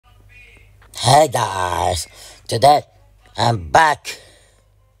Hey guys, today I'm back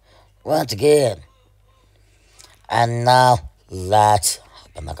once again, and now let's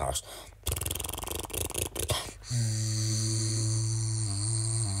open the cars.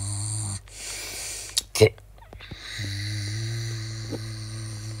 Okay.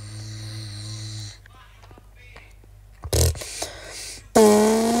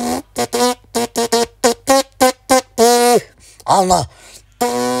 Oh no.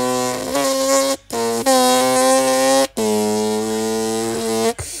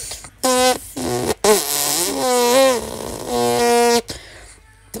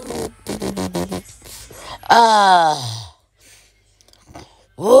 Ah,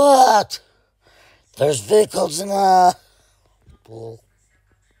 what? There's vehicles in the pool.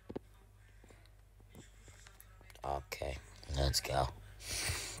 Okay, let's go.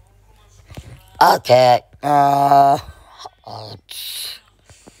 Okay,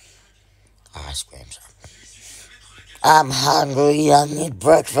 ice cream. I'm hungry. I need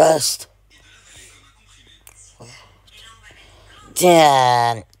breakfast.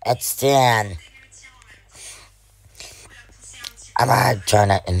 10. It's 10. I might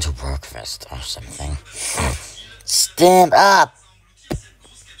turn it into breakfast or something. Stand up.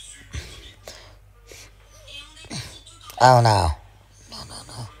 Oh no.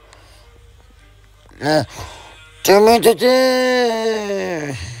 No. Do me to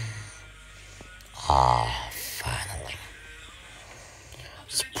do. Ah, finally.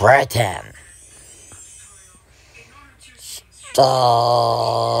 Spreaden. Stop.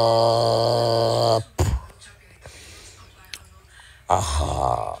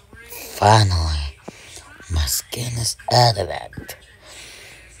 Ah, finally. My skin is edited.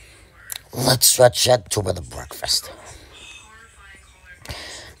 Let's stretch it toward the breakfast.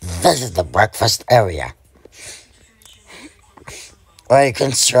 This is the breakfast area, where you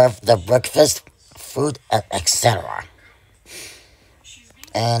can serve the breakfast, food, and etc.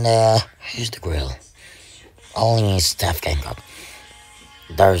 And here's the grill. Only staff can cook.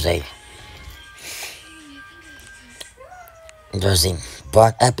 There's a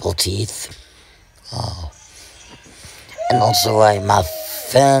burnt apple teeth. Oh. And also a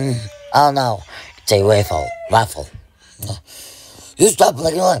muffin. Oh no, it's a waffle. Waffle. You stop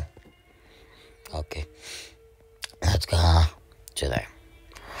looking at. Okay. Let's go to the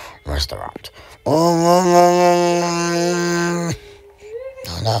restaurant. Oh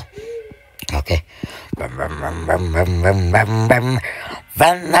no. Okay.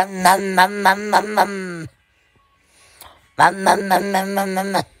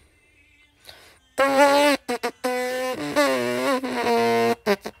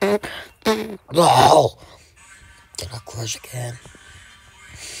 Oh, did I crash again?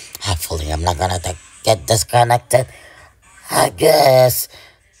 Hopefully, I'm not gonna get disconnected. I guess.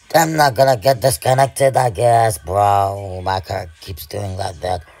 I'm not gonna get disconnected, I guess, bro. My car keeps doing like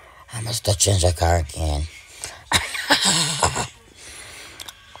that. I must have changed the car again.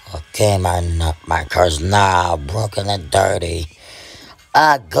 Okay, my car's now broken and dirty.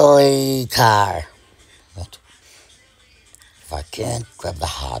 Ugly car. What? If I can't grab the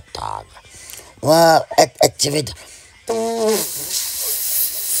hot dog. Well, activate.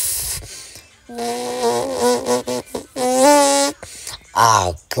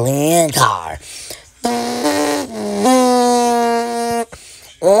 Oh, clean car.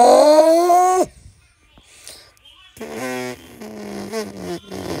 Oh.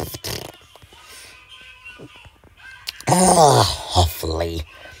 Oh, hopefully.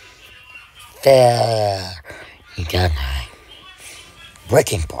 There. You got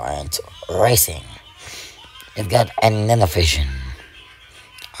breaking point, racing. You've got an innovation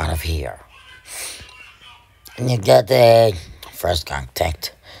out of here. And you got the first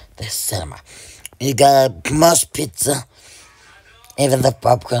contact, the cinema. You got most pizza, even the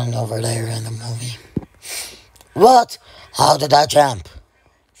popcorn over there in the movie. What? How did I jump?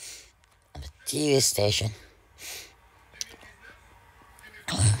 And the TV station.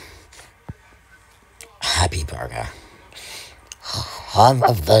 Happy Burger. Home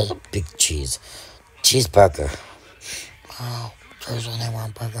of the big cheeseburger. Oh, there's only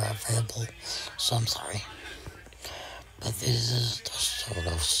one burger available, so I'm sorry. But this is the sort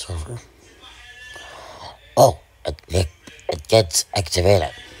of server. Oh, it gets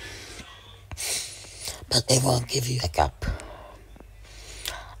activated. But they won't give you a cup.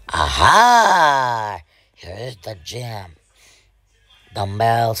 Aha! Here is the gym.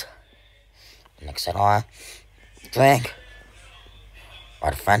 Dumbbells. etc. Drink.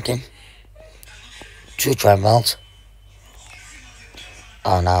 Water fountain. 2 treadmills.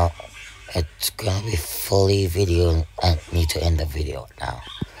 Oh no. It's gonna be fully video and need to end the video now.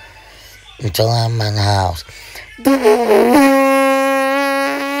 until I'm in the house.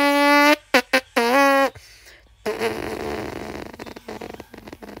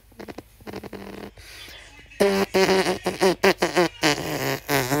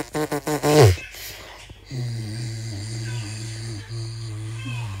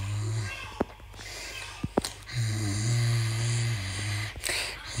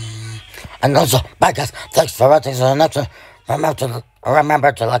 And also, bye guys. Thanks for watching. So the next one,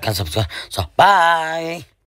 remember to like and subscribe. So bye.